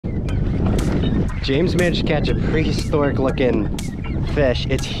James managed to catch a prehistoric looking fish.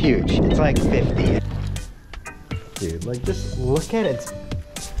 It's huge. It's like 50. Dude, like just look at its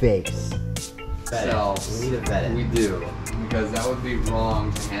face. So, we need to vet it. We do. Because that would be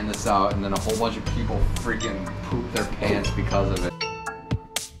wrong to hand this out and then a whole bunch of people freaking poop their pants because of it.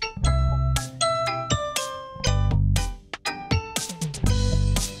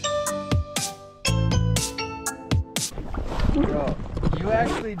 Bro, you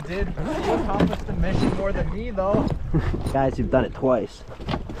actually did accomplish the mission more than me though. Guys, you've done it twice.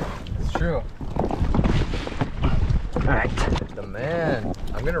 It's true. Alright. The man.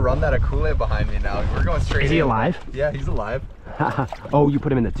 I'm gonna run that Akule behind me now. We're going straight in. Is he alive? Yeah, he's alive. Oh, you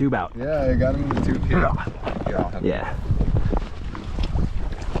put him in the tube out. Yeah, I got him in the tube here. Yeah.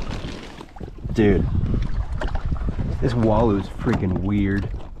 Dude. This Walu's freaking weird.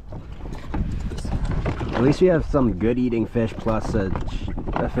 At least we have some good eating fish plus a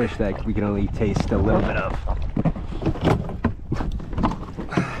fish that we can only taste a little bit of.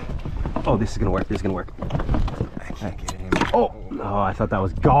 Oh, this is gonna work. This is gonna work. I can't get him. Oh, I thought that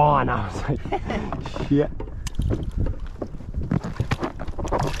was gone. I was like, shit.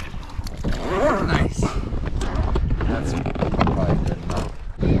 Nice. That's probably good enough.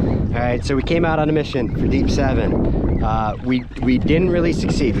 All right, so we came out on a mission for Deep 7. We didn't really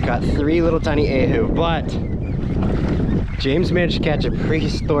succeed. We caught 3 little tiny ahu, but James managed to catch a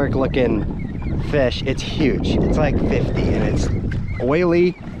prehistoric looking fish. It's huge. It's like 50 and it's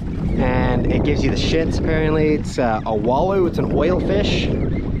oily and it gives you the shits apparently. It's a Walu, it's an oil fish.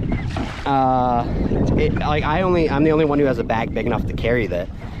 I'm the only one who has a bag big enough to carry that.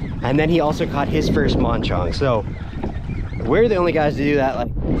 And then he also caught his first monchong. So we're the only guys to do that like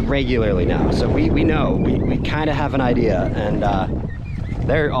regularly now. So we know, we kind of have an idea, and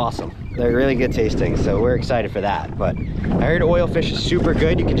they're awesome. They're really good tasting, so we're excited for that. But I heard oilfish is super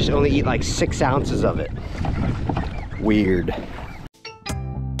good. You can just only eat like 6 ounces of it. Weird. There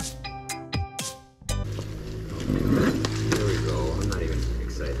we go. I'm not even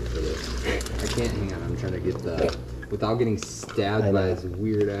excited for this. I can't hang on. I'm trying to get the, without getting stabbed by his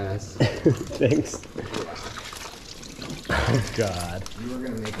weird ass. Thanks. Oh God. You are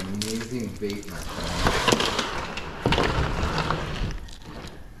gonna make amazing bait, my friend.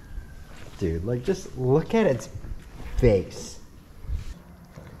 Dude, like just look at its face.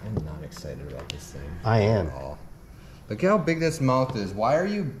 I'm not excited about this thing. I am. Oh. Look how big this mouth is. Why are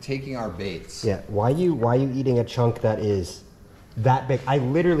you taking our baits? Yeah, why you eating a chunk that is that big? I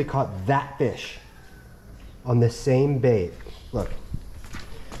literally caught that fish on the same bait. Look.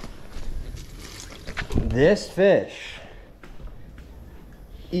 This fish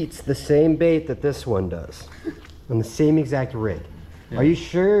eats the same bait that this one does on the same exact rig. Yeah. Are you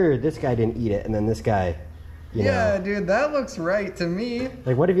sure this guy didn't eat it and then this guy, you know? Dude, that looks right to me.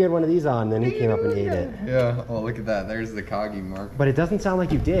 Like, what if you had one of these on and then he came up and ate it? Yeah, oh, look at that. There's the Kagi mark. But it doesn't sound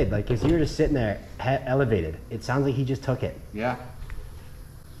like you did. Like, because you were just sitting there elevated. It sounds like he just took it. Yeah.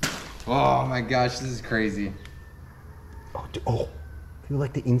 Oh my gosh, this is crazy. Oh, dude, oh, feel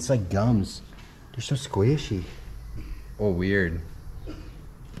like the inside gums. They're so squishy. Oh, weird.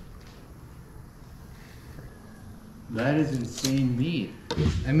 That is insane meat.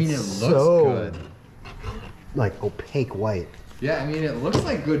 I mean, it looks good. Like opaque white. Yeah, I mean, it looks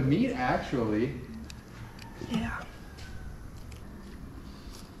like good meat, actually. Yeah.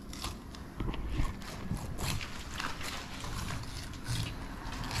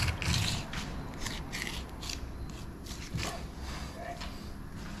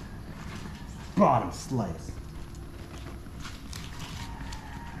 Bottom slice.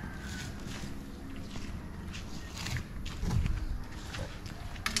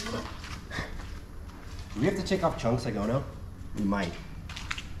 Do we have to take off chunks like Ono? We might.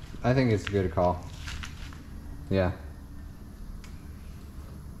 I think it's a good call. Yeah.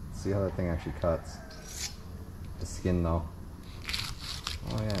 Let's see how that thing actually cuts. The skin though.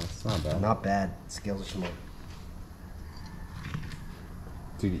 Oh yeah, it's not bad. Not bad. Scales are small.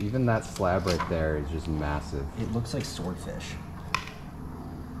 Dude, even that slab right there is just massive. It looks like swordfish.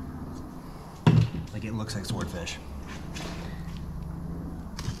 Like it looks like swordfish.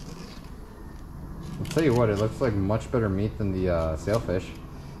 I'll tell you what, it looks like much better meat than the sailfish.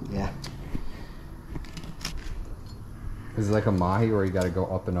 Yeah. Is it like a mahi where you gotta go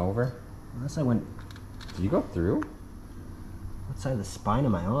up and over? Unless I went... Did you go through? What side of the spine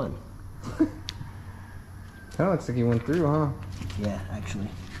am I on? Kinda looks like you went through, huh? Yeah, actually.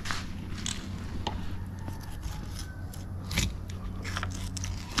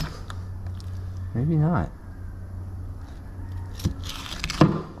 Maybe not.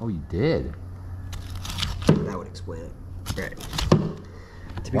 Oh, you did? That would explain it. Right.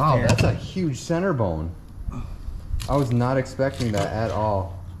 to be wow, fair. that's a huge center bone. I was not expecting that at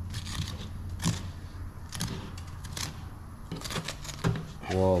all.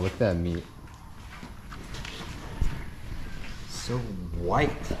 Whoa, look at that meat. So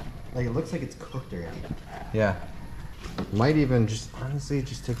white. Like it looks like it's cooked already. Yeah. Might even just, honestly,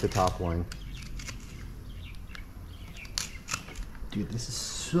 just take the top line. Dude, this is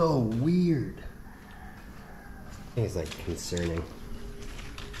so weird. I think it's like concerning.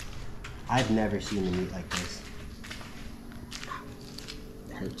 I've never seen the meat like this.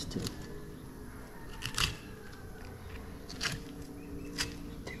 It hurts too.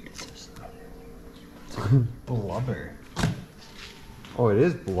 Dude, it's just blubber. Oh, it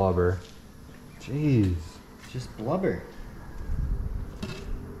is blubber. Jeez. Just blubber.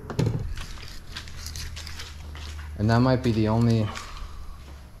 And that might be the only,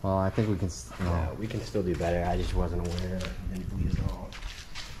 well, I think we can, no. Yeah, we can still do better. I just wasn't aware that it didn't bleed at all.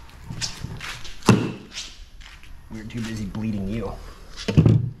 We were too busy bleeding you.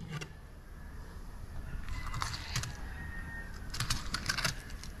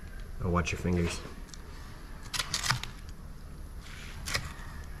 Oh, watch your fingers.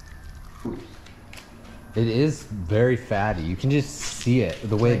 It is very fatty. You can just see it,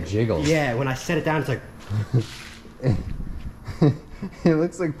 the way it jiggles. Yeah, when I set it down, it's like... It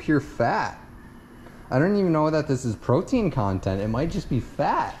looks like pure fat. I don't even know that this is protein content. It might just be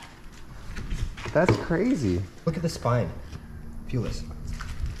fat. That's crazy. Look at the spine. Feel this.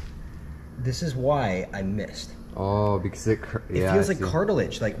 This is why I missed. Oh, because it feels like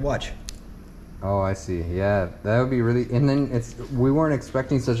cartilage. Like, watch. Oh, I see. Yeah, that would be really... And then we weren't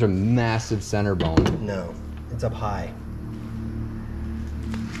expecting such a massive center bone. No, it's up high.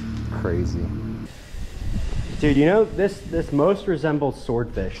 Crazy. Dude, you know, this most resembles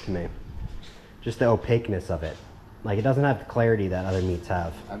swordfish to me. Just the opaqueness of it. Like, it doesn't have the clarity that other meats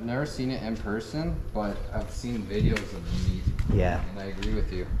have. I've never seen it in person, but I've seen videos of the meat. Yeah. And I agree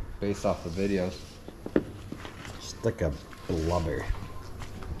with you, based off the videos. Just like a blubber.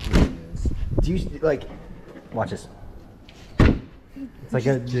 It is. Do you, like, watch this. It's like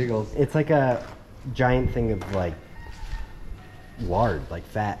a jiggles. It's like a giant thing of, like, lard, like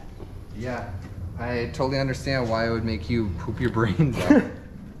fat. Yeah, I totally understand why it would make you poop your brains out.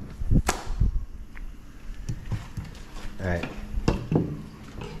 All right. You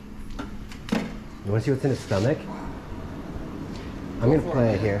want to see what's in his stomach? I'm going to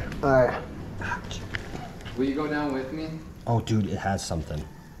play it here. All right. Will you go down with me? Oh, dude, it has something.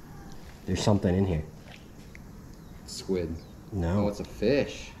 There's something in here. Squid. No. Oh, it's a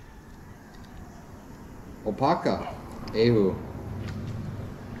fish. Alpaca. Ahu.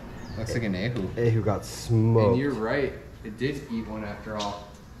 Looks like an ahu. Who got smoked. And you're right. It did eat one after all.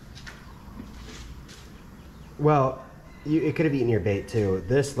 Well, it could have eaten your bait too.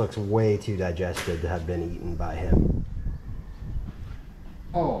 This looks way too digested to have been eaten by him.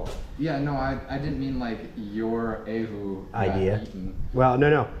 Oh, yeah, no, I didn't mean like your ahu Idea. got eaten. Well,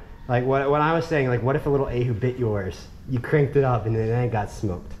 no. Like what I was saying, like what if a little ahu bit yours? You cranked it up and then it got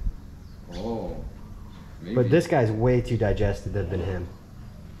smoked. Oh, maybe. But this guy's way too digested to have been him.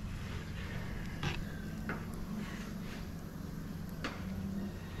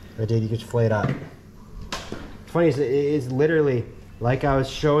 But dude, you can just flay it out. Funny is, it is literally like I was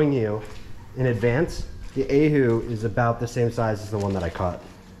showing you in advance. The ahu is about the same size as the one that I caught.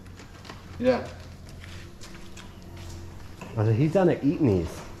 Yeah. I was like, he's down there eating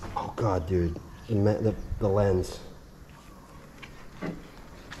these. Oh god, dude, the lens.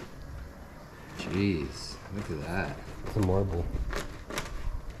 Jeez, look at that. It's a marble.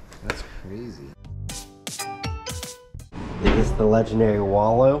 That's crazy. Is this the legendary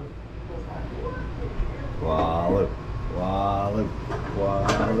Walu? Walu, Walu,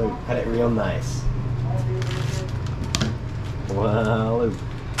 Walu. Cut it real nice. Walu.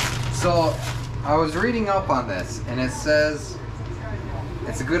 So, I was reading up on this, and it says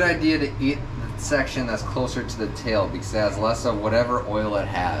it's a good idea to eat the section that's closer to the tail because it has less of whatever oil it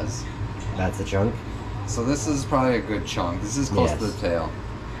has. That's a chunk? So this is probably a good chunk. This is close to the tail.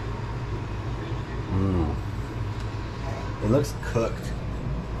 Mmm. It looks cooked.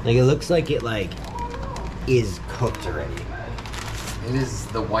 Like it looks like it is cooked already. It is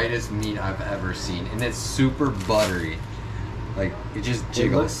the whitest meat I've ever seen, and it's super buttery. Like it just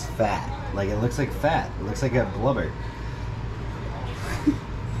jiggles. It looks fat. Like it looks like fat. It looks like a blubber.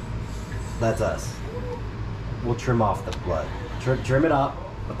 That's us. We'll trim off the blood. Trim it up,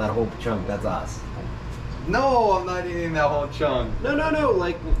 but that whole chunk, that's us. No, I'm not eating that whole chunk. No,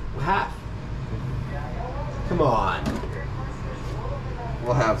 like half. Come on.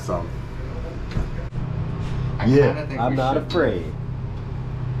 We'll have some. Yeah, I'm not afraid.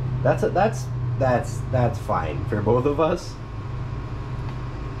 That's fine for both of us.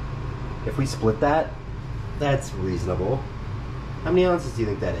 If we split that, that's reasonable. How many ounces do you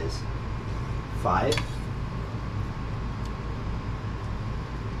think that is? 5?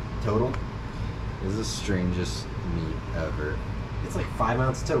 Total? This is the strangest meat ever. It's like 5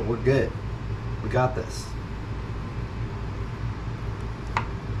 ounces total. We're good. We got this. Do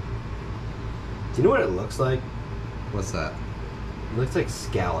you know what it looks like? What's that? It looks like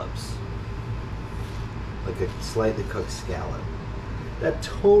scallops. Like a slightly cooked scallop. That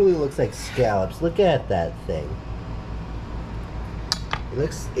totally looks like scallops. Look at that thing. It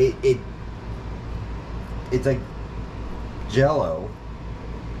looks it's like Jello,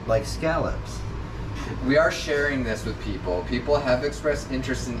 like scallops. We are sharing this with people. People have expressed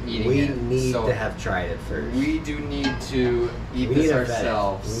interest in eating it. We need to have tried it first. We do need to eat this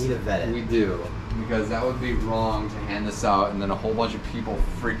ourselves. We need to vet it. We do. Because that would be wrong to hand this out and then a whole bunch of people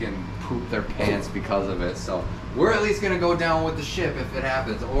freaking poop their pants because of it. So we're at least going to go down with the ship if it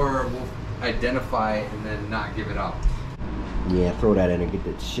happens. Or we'll identify it and then not give it up. Yeah, throw that in and get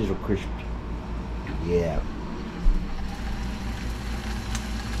that sizzle crispy. Yeah.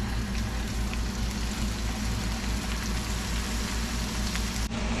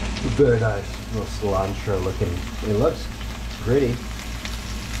 Very nice. Little cilantro looking. It looks pretty.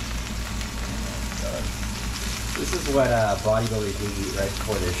 This is what bodybuilders eat right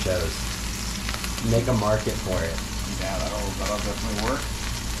before their shows. Make a market for it. Yeah, that'll definitely work.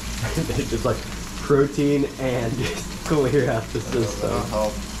 Just like protein and just clear out the system. That'll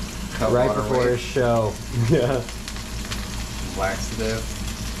help cut right water before weight. a show. Yeah. Laxative.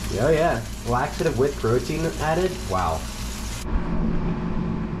 Oh yeah. Laxative with protein added? Wow.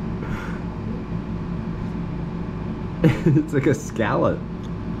 It's like a scallop.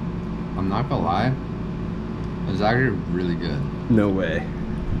 I'm not gonna lie. It's actually really good. No way.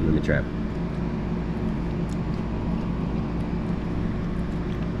 Let me try it.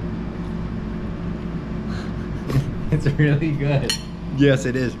 It's really good. Yes,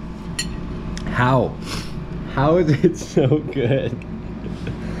 it is. How? How is it so good?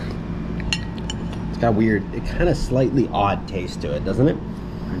 It's got weird, it kind of slightly odd taste to it, doesn't it?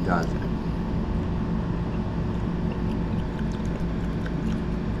 It does.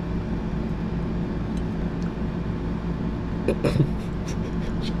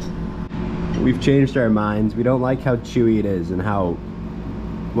 We've changed our minds. We don't like how chewy it is and how...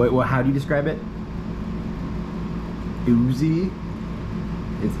 how do you describe it? Oozy?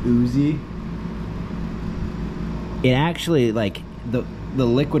 It's oozy. It actually, like, the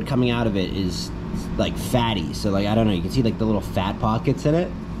liquid coming out of it is, like, fatty. So, like, I don't know, you can see, like, the little fat pockets in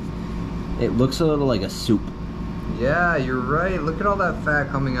it. It looks a little like a soup. Yeah, you're right. Look at all that fat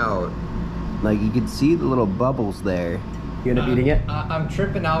coming out. Like, you can see the little bubbles there. You end up eating it? I'm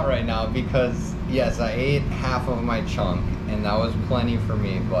tripping out right now because, yes, I ate half of my chunk, and that was plenty for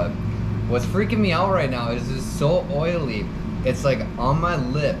me, but what's freaking me out right now is it's so oily. It's like on my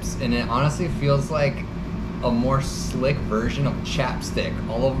lips, and it honestly feels like a more slick version of chapstick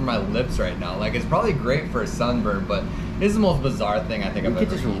all over my lips right now. Like, it's probably great for a sunburn, but it's the most bizarre thing I think I've We ever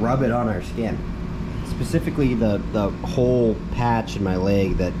could just eaten. rub it on our skin. Specifically the whole patch in my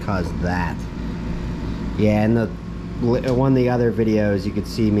leg that caused that. Yeah, and one of the other videos you could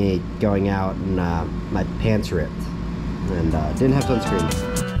see me going out and my pants ripped and didn't have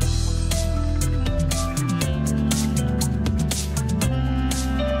sunscreen.